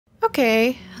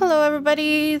Okay, hello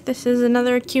everybody. This is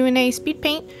another Q&A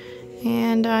Speedpaint,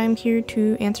 and I'm here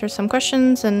to answer some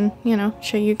questions and,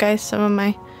 show you guys some of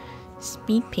my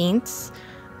speed paints.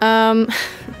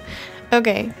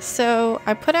 Okay, so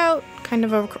I put out kind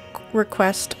of a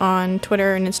request on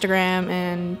Twitter and Instagram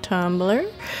and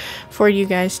Tumblr for you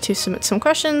guys to submit some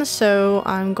questions, so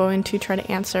I'm going to try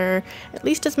to answer at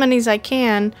least as many as I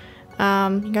can.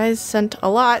 You guys sent a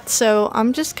lot, so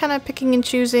I'm just kind of picking and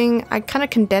choosing. I kind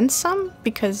of condensed some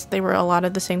because they were a lot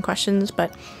of the same questions,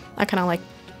 but I kind of like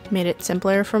made it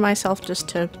simpler for myself just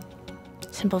to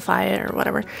simplify it or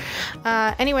whatever.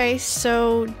 Anyway,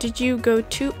 so did you go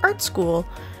to art school?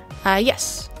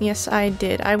 Yes, I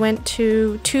did. I went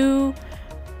to two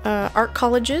art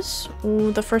colleges.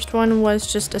 The first one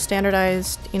was just a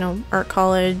standardized, art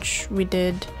college. We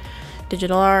did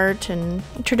digital art and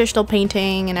traditional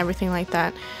painting and everything like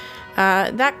that.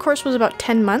 That course was about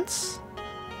 10 months,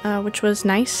 which was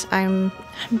nice. I'm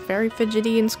very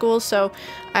fidgety in school, so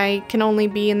I can only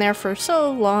be in there for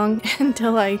so long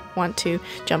until I want to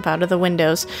jump out of the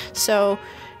windows. So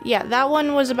yeah, that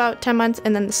one was about 10 months,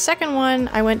 and then the second one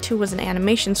I went to was an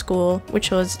animation school,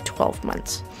 which was 12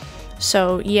 months.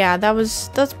 So yeah,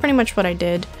 that's pretty much what I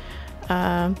did.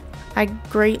 I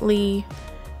greatly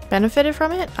benefited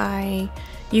from it.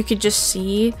 You could just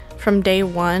see from day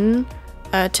one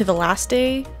to the last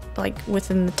day, like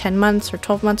within the 10 months or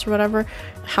 12 months or whatever,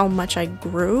 how much I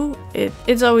grew.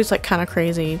 It's always like kind of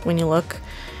crazy when you look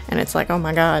and it's like, oh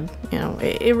my god,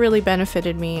 it really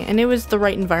benefited me, and it was the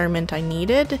right environment I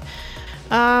needed.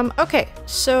 Okay,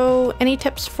 so any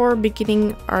tips for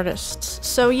beginning artists?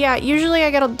 So yeah, usually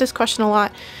I get this question a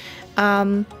lot.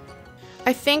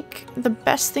 I think the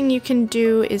best thing you can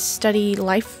do is study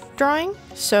life drawing.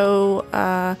 So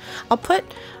I'll put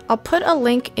a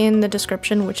link in the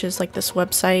description, which is like this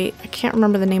website. I can't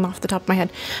remember the name off the top of my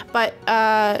head, but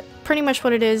pretty much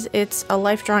what it is, it's a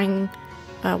life drawing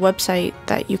website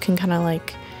that you can kind of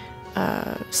like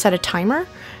set a timer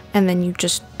and then you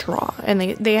just draw, and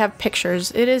they have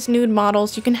pictures. It is nude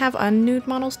models. You can have unnude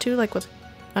models too, like with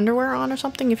underwear on or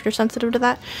something if you're sensitive to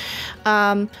that.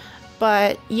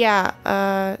 But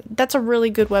yeah, that's a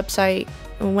really good website.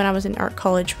 When I was in art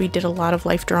college, we did a lot of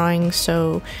life drawing,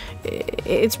 so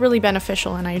it's really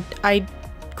beneficial, and I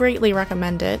greatly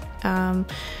recommend it.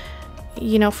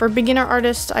 For beginner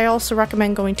artists, I also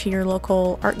recommend going to your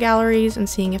local art galleries and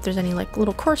seeing if there's any like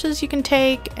little courses you can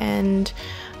take, and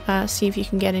see if you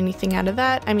can get anything out of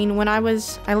that. I mean, when I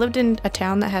lived in a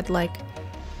town that had like,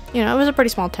 it was a pretty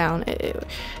small town. It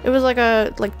was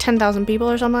like 10,000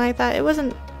 people or something like that. It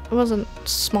wasn't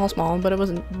small, but it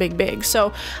wasn't big.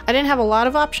 So I didn't have a lot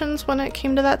of options when it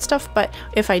came to that stuff, but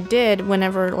if I did,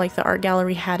 whenever like the art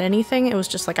gallery had anything, it was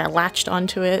just like I latched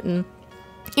onto it, and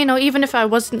even if I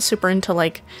wasn't super into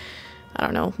like, I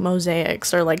don't know,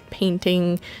 mosaics or like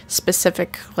painting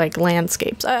specific like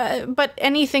landscapes, but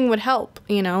anything would help,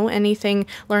 anything,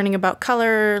 learning about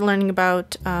color, learning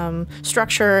about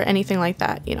structure, anything like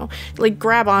that, like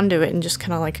grab onto it and just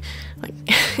kind of like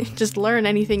just learn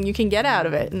anything you can get out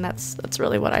of it. And that's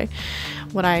really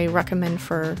what I recommend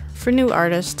for new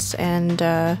artists. And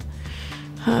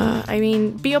I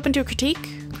mean, be open to critique.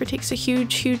 Critique's a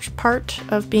huge part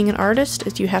of being an artist,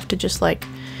 is you have to just like,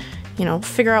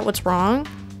 figure out what's wrong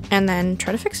and then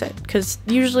try to fix it. Because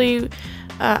usually,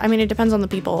 I mean, it depends on the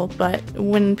people, but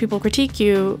when people critique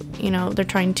you, they're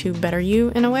trying to better you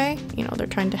in a way, they're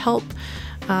trying to help,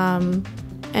 and,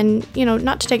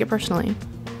 not to take it personally.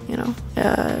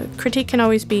 Critique can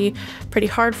always be pretty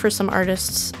hard for some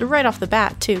artists right off the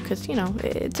bat too, because,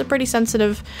 it's a pretty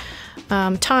sensitive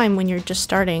time when you're just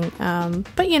starting.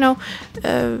 But,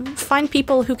 find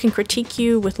people who can critique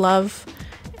you with love,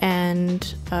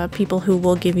 and people who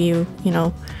will give you,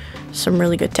 some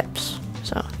really good tips.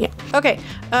 So yeah. Okay,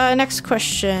 next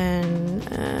question.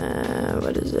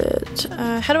 What is it?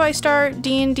 How do I start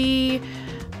D&D?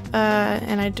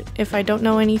 If I don't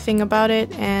know anything about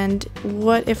it, and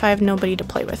what if I have nobody to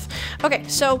play with? Okay,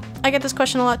 so I get this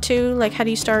question a lot too, like how do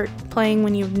you start playing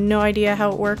when you have no idea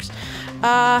how it works?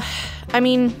 I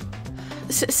mean,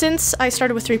 since I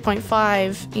started with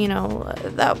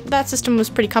 3.5, that system was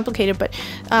pretty complicated, but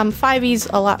 5e's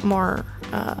a lot more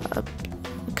kind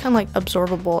of like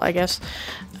absorbable, I guess.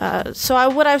 So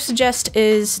what I would suggest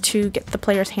is to get the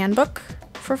player's handbook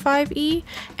for 5e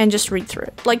and just read through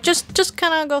it. Like just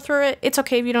kind of go through it. It's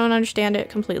okay if you don't understand it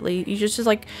completely. You just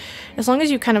like, as long as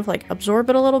you kind of like absorb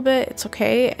it a little bit, it's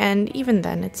okay. And even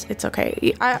then, it's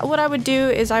okay. What I would do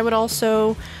is I would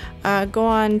also go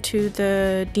on to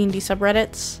the D&D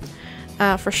subreddits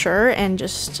for sure, and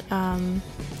just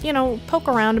you know, poke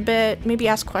around a bit, maybe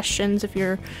ask questions if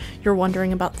you're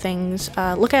wondering about things.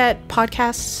 Look at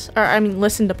podcasts, or I mean,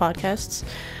 listen to podcasts.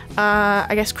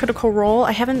 I guess Critical Role.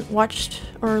 I haven't watched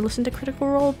or listened to Critical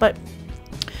Role, but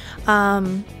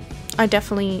I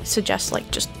definitely suggest like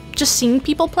just seeing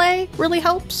people play really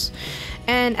helps.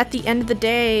 And at the end of the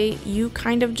day, you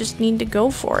kind of just need to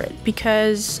go for it,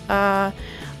 because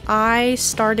I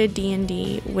started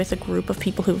D&D with a group of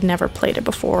people who've never played it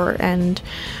before, and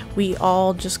we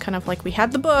all just kind of like, we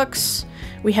had the books,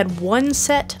 we had one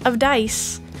set of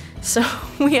dice, so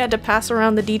we had to pass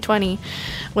around the D20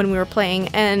 when we were playing,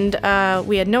 and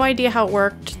we had no idea how it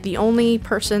worked. The only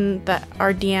person that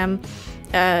our DM,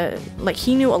 like,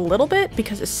 he knew a little bit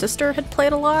because his sister had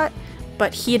played a lot,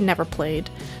 but he had never played.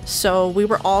 So we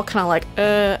were all kind of like,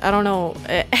 I don't know,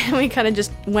 and we kind of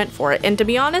just went for it. And to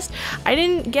be honest, I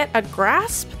didn't get a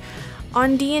grasp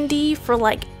on D&D for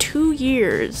like 2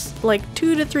 years, like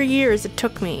 2 to 3 years it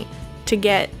took me to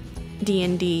get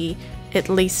D&D, at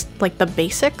least like the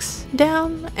basics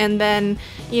down. And then,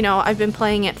 you know, I've been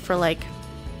playing it for like,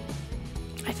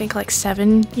 I think like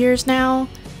 7 years now,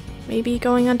 maybe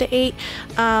going on to 8,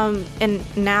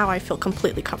 and now I feel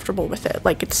completely comfortable with it.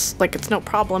 Like it's no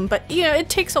problem, but you know, it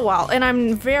takes a while, and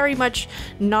I'm very much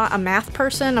not a math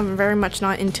person. I'm very much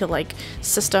not into like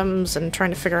systems and trying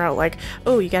to figure out like,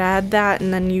 oh, you gotta add that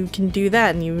and then you can do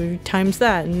that and you times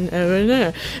that, and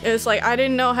it's like I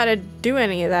didn't know how to do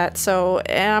any of that, so,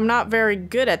 and I'm not very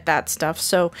good at that stuff.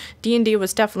 So D&D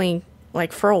was definitely,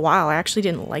 like, for a while, I actually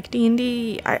didn't like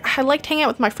D&D. I liked hanging out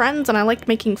with my friends, and I liked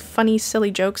making funny,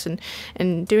 silly jokes and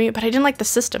doing it, but I didn't like the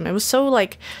system. It was so,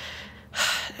 like,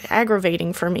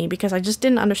 aggravating for me because I just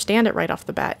didn't understand it right off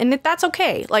the bat. And that's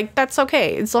okay. Like, that's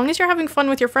okay. As long as you're having fun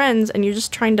with your friends and you're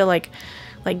just trying to, like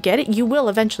get it, you will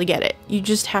eventually get it. You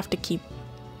just have to keep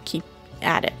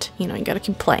at it. You know, you gotta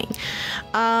keep playing.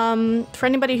 For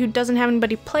anybody who doesn't have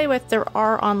anybody to play with, there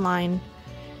are online,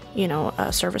 you know,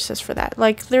 services for that.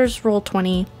 Like, there's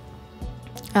Roll20,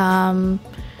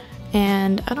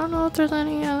 and I don't know if there's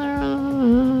any other,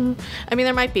 I mean,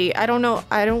 there might be, I don't know,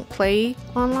 I don't play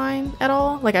online at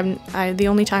all. Like, the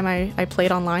only time I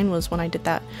played online was when I did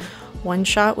that one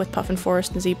shot with Puffin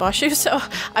Forest and Zboshu, so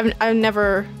I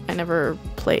never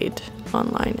played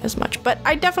online as much. But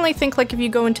I definitely think, like, if you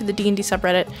go into the D&D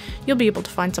subreddit, you'll be able to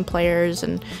find some players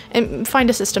and find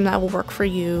a system that will work for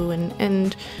you,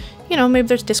 and you know, maybe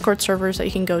there's Discord servers that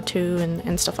you can go to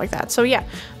and stuff like that. So yeah,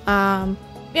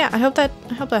 yeah, I hope that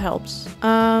helps.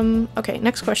 Okay,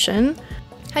 next question.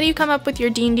 How do you come up with your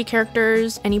D&D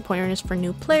characters? Any pointers for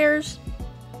new players?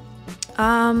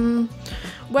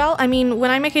 Well, I mean, when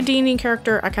I make a D&D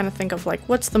character, I kind of think of like,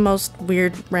 what's the most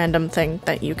weird random thing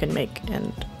that you can make,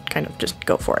 and kind of just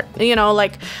go for it. You know,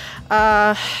 like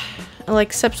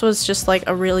Sips was just like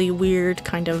a really weird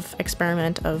kind of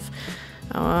experiment of,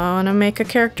 I want to make a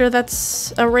character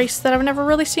that's a race that I've never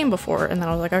really seen before. And then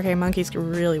I was like, okay, monkeys get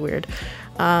really weird.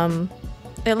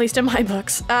 At least in my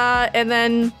books. And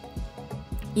then,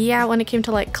 yeah, when it came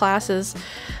to like classes,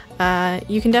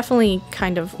 you can definitely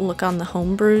kind of look on the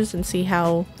homebrews and see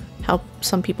how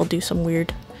some people do some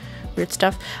weird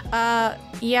stuff.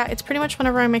 Yeah, it's pretty much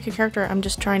whenever I make a character, I'm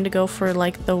just trying to go for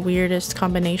like the weirdest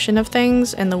combination of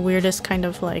things and the weirdest kind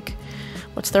of like,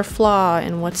 what's their flaw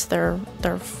and what's their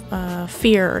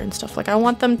fear and stuff. Like, I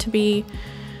want them to be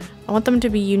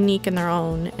unique in their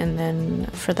own, and then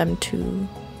for them to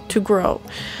grow.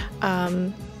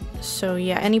 So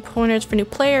yeah, any pointers for new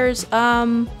players?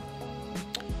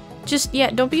 Just, yeah,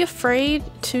 don't be afraid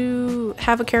to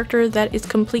have a character that is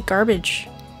complete garbage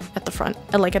at the front,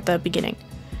 like at the beginning.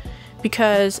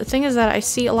 Because the thing is that I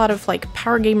see a lot of like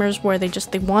power gamers where they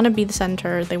want to be the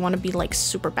center, they want to be like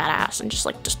super badass and just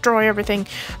like destroy everything.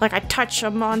 Like, I touch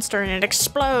a monster and it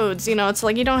explodes, you know. It's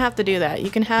like, you don't have to do that. You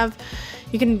can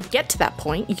get to that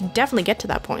point. You can definitely get to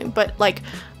that point. But like,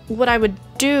 what I would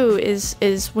do is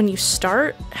when you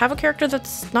start, have a character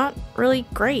that's not really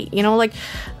great, you know, like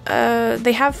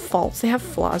they have faults, they have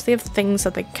flaws, they have things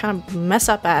that they kind of mess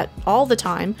up at all the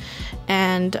time,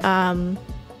 and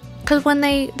because when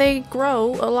they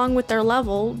grow along with their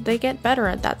level, they get better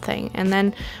at that thing. And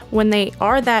then when they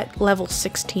are that level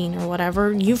 16 or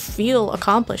whatever, you feel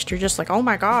accomplished. You're just like, oh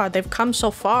my god, they've come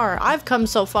so far, I've come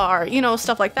so far, you know,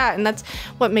 stuff like that. And that's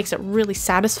what makes it really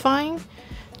satisfying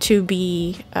to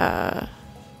be,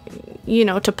 you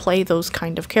know, to play those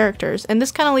kind of characters. And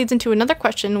this kind of leads into another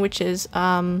question, which is,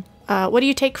 what do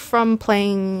you take from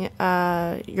playing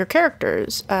your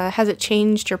characters? Has it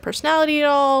changed your personality at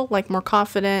all? Like, more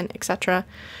confident, etc.?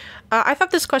 I thought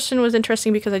this question was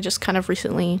interesting because I just kind of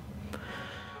recently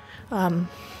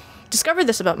discovered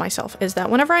this about myself, is that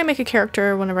whenever I make a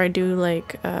character, whenever I do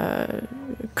like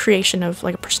creation of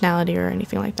like a personality or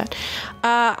anything like that,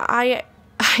 I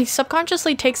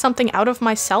subconsciously take something out of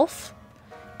myself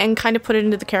and kind of put it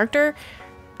into the character,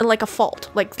 like a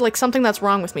fault, like something that's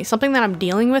wrong with me, something that I'm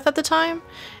dealing with at the time,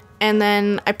 and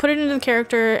then I put it into the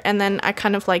character, and then I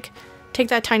kind of like take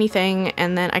that tiny thing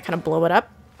and then I kind of blow it up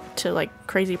to like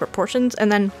crazy proportions,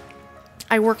 and then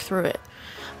I work through it.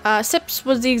 Sips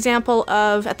was the example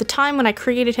of, at the time when I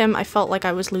created him, I felt like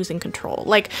I was losing control.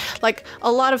 Like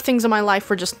a lot of things in my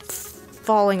life were just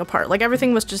falling apart. Like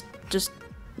everything was just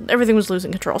everything was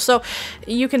losing control. So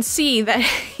you can see that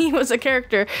he was a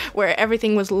character where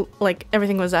everything was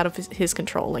out of his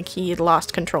control. Like he had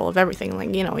lost control of everything.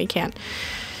 Like, you know, he can't,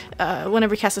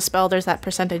 whenever he casts a spell, there's that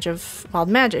percentage of wild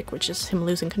magic, which is him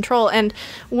losing control. And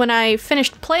when I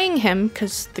finished playing him,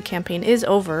 because the campaign is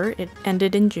over, it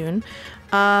ended in June,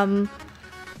 I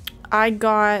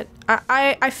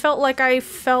felt like I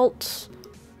felt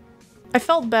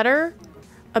better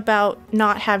about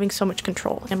not having so much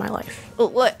control in my life.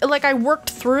 Like I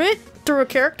worked through it through a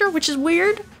character, which is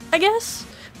weird, I guess,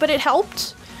 but it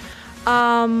helped.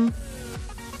 And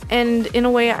in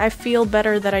a way I feel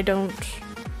better that I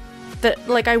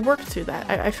worked through that.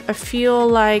 I feel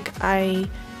like I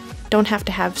don't have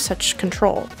to have such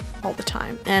control all the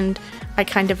time. And I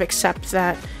kind of accept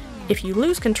that if you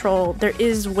lose control, there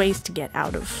is ways to get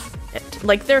out of it.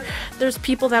 Like there's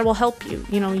people that will help you.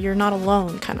 You know, you're not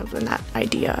alone, kind of, in that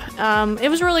idea. It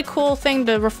was a really cool thing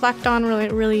to reflect on.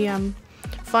 Really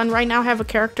fun. Right now, I have a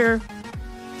character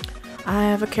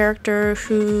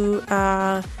who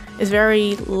is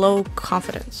very low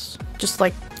confidence, just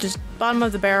bottom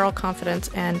of the barrel confidence,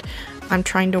 and I'm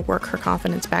trying to work her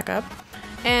confidence back up.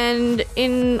 And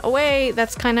in a way,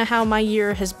 that's kind of how my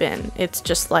year has been. It's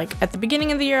just like, at the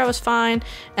beginning of the year I was fine,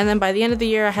 and then by the end of the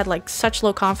year I had like such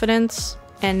low confidence,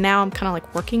 and now I'm kind of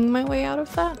like working my way out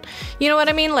of that. You know what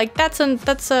I mean? Like that's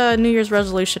a New Year's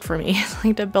resolution for me,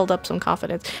 like to build up some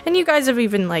confidence. And you guys have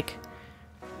even like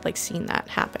seen that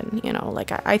happen, you know?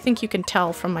 Like I think you can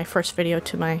tell from my first video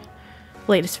to my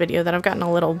latest video that I've gotten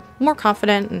a little more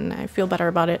confident and I feel better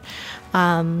about it.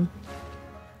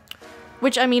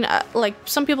 Which, I mean, like,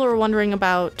 some people were wondering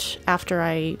about after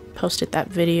I posted that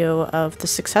video of the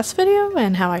success video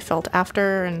and how I felt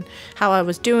after and how I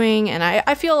was doing, and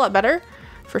I feel a lot better,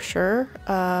 for sure.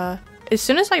 As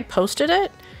soon as I posted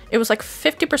it, it was like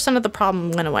 50% of the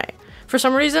problem went away. For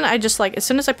some reason, I just, like, as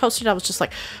soon as I posted it, I was just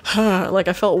like, like,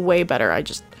 I felt way better. I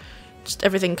just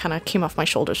everything kind of came off my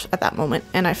shoulders at that moment,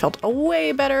 and I felt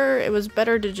way better. It was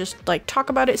better to just like talk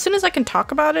about it. As soon as I can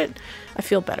talk about it, I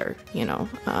feel better, you know.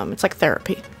 It's like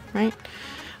therapy, right?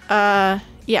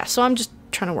 Yeah, so I'm just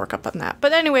trying to work up on that.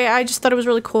 But anyway, I just thought it was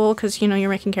really cool because, you know, you're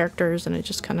making characters, and it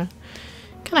just kind of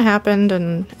happened,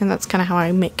 and that's kind of how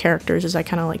I make characters, is I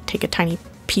kind of like take a tiny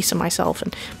piece of myself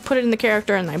and put it in the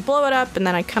character, and I blow it up, and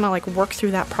then I kind of like work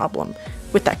through that problem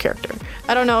with that character.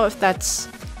 I don't know if that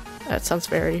sounds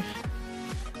very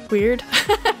weird.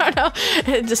 I don't know,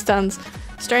 it just sounds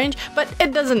strange, but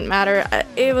it doesn't matter.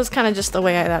 It was kind of just the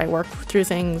way that I work through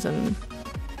things, and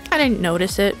I didn't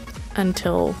notice it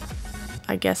until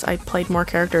I guess I played more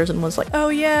characters and was like, oh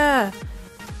yeah,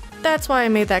 that's why I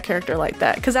made that character like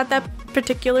that, because at that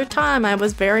particular time I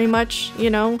was very much, you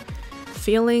know,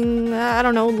 feeling, I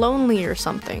don't know, lonely or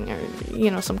something, or,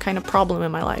 you know, some kind of problem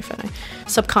in my life, and I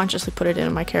subconsciously put it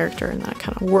in my character, and then I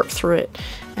kind of worked through it,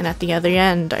 and at the other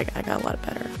end I got a lot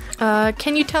better.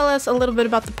 Can you tell us a little bit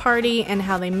about the party and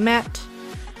how they met?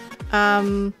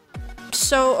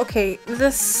 So okay,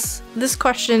 this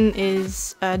question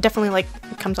is definitely like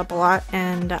comes up a lot,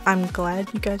 and I'm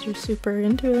glad you guys are super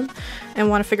into them and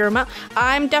want to figure them out.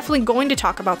 I'm definitely going to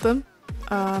talk about them.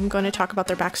 I'm going to talk about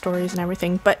their backstories and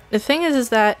everything, but the thing is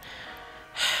that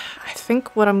I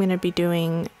think what I'm going to be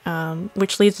doing,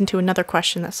 which leads into another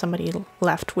question that somebody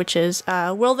left, which is,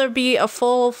 will there be a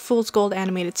full Fool's Gold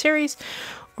animated series,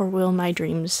 or will my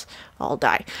dreams all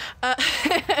die?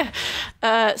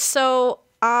 So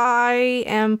I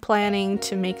am planning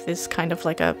to make this kind of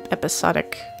like a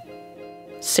episodic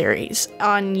series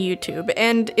on YouTube,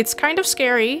 and it's kind of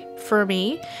scary for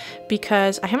me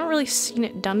because I haven't really seen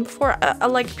it done before.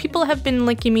 Like, people have been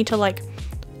linking me to like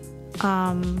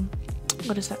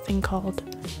what is that thing called,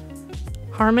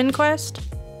 Harmon Quest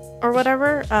or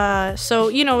whatever. So,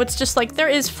 you know, it's just like there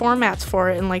is formats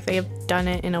for it, and like they have done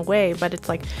it in a way, but it's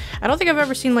like I don't think I've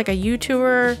ever seen like a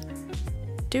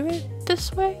YouTuber do it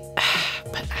this way.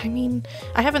 But I mean,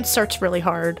 I haven't searched really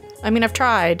hard. I mean, I've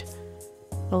tried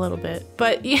a little bit,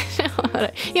 but you know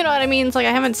what I mean? It's like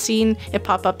I haven't seen it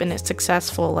pop up in a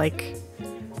successful like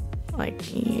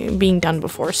like being done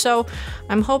before. So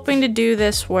I'm hoping to do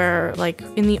this where, like,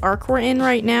 in the arc we're in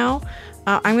right now,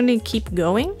 I'm going to keep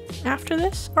going after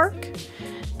this arc.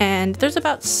 And there's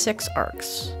about 6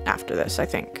 arcs after this, I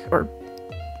think. Or,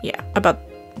 yeah, about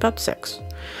 6.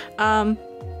 And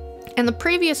the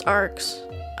previous arcs,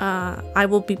 I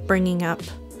will be bringing up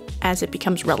as it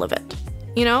becomes relevant.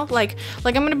 You know, like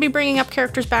I'm going to be bringing up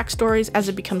characters' backstories as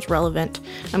it becomes relevant.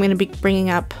 I'm going to be bringing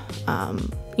up,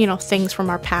 you know, things from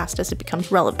our past as it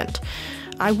becomes relevant.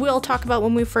 I will talk about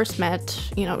when we first met,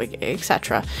 you know,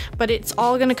 etc. But it's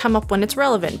all going to come up when it's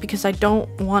relevant, because I don't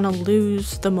want to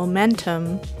lose the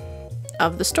momentum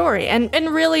of the story. And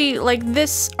really, like,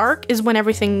 this arc is when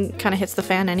everything kind of hits the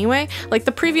fan anyway. Like,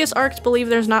 the previous arcs, believe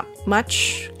there's not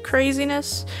much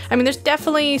craziness. I mean, there's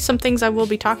definitely some things I will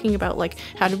be talking about, like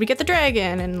how did we get the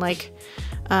dragon, and like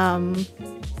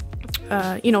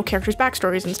you know, characters'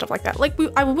 backstories and stuff like that. Like,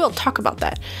 I will talk about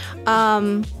that,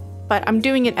 but I'm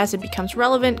doing it as it becomes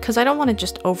relevant, because I don't want to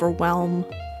just overwhelm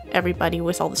everybody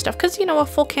with all the stuff, because, you know, a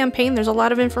full campaign, there's a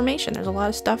lot of information, there's a lot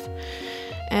of stuff,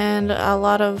 and a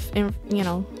lot of, you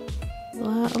know,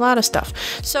 a lot of stuff.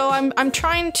 So I'm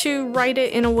trying to write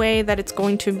it in a way that it's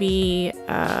going to be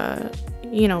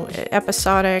you know,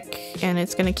 episodic, and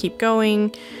it's going to keep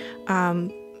going.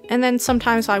 And then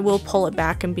sometimes I will pull it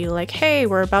back and be like, hey,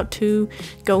 we're about to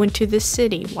go into this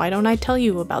city. Why don't I tell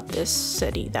you about this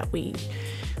city that we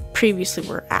previously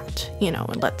were at, you know,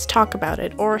 and let's talk about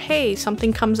it. Or, hey,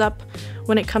 something comes up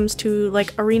when it comes to,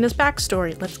 like, Arena's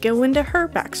backstory. Let's go into her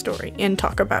backstory and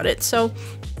talk about it. So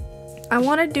I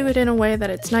want to do it in a way that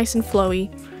it's nice and flowy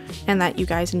and that you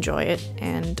guys enjoy it.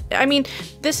 And I mean,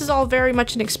 this is all very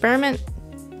much an experiment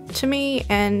to me,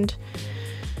 and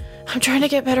I'm trying to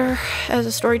get better as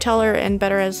a storyteller and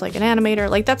better as, like, an animator.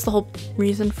 Like, that's the whole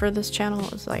reason for this channel,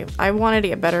 is like I wanted to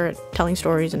get better at telling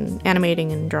stories and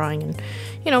animating and drawing and,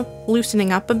 you know,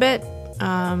 loosening up a bit.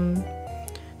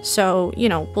 So, you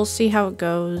know, we'll see how it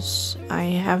goes. I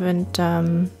have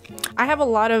a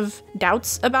lot of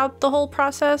doubts about the whole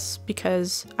process,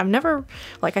 because I've never,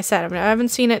 like I said, I haven't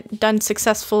seen it done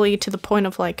successfully to the point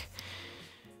of, like,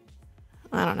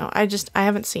 I don't know, I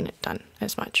haven't seen it done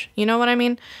as much. You know what I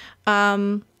mean? So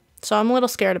I'm a little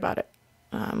scared about it.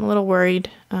 I'm a little worried.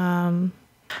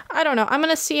 I don't know. I'm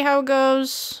gonna see how it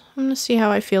goes. I'm gonna see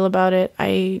how I feel about it.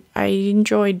 I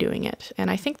enjoy doing it,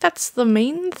 and I think that's the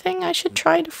main thing I should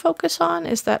try to focus on,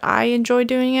 is that I enjoy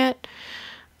doing it.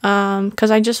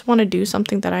 Because I just want to do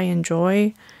something that I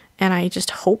enjoy, and I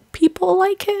just hope people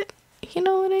like it. You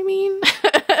know what I mean?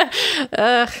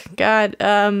 God.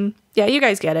 Yeah, you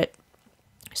guys get it.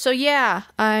 So yeah,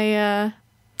 man,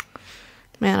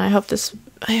 I hope this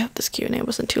Q&A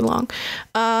wasn't too long.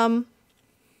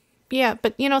 Yeah,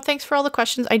 but, you know, thanks for all the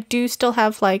questions. I do still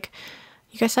have, like,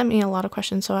 you guys sent me a lot of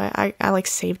questions, so I like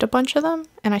saved a bunch of them,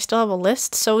 and I still have a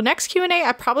list. So next Q&A,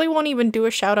 I probably won't even do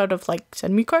a shout out of, like,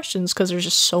 send me questions, because there's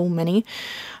just so many.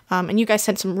 And you guys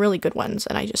sent some really good ones,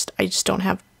 and I just don't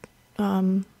have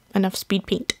enough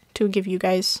Speedpaint to give you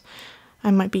guys. I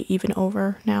might be even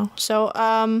over now. So,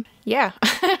 yeah.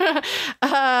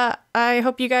 I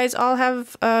hope you guys all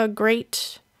have a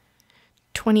great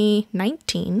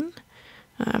 2019.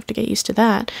 I have to get used to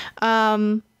that.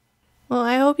 Well,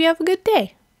 I hope you have a good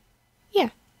day. Yeah,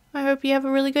 I hope you have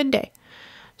a really good day.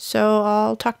 So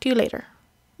I'll talk to you later.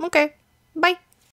 Okay, bye.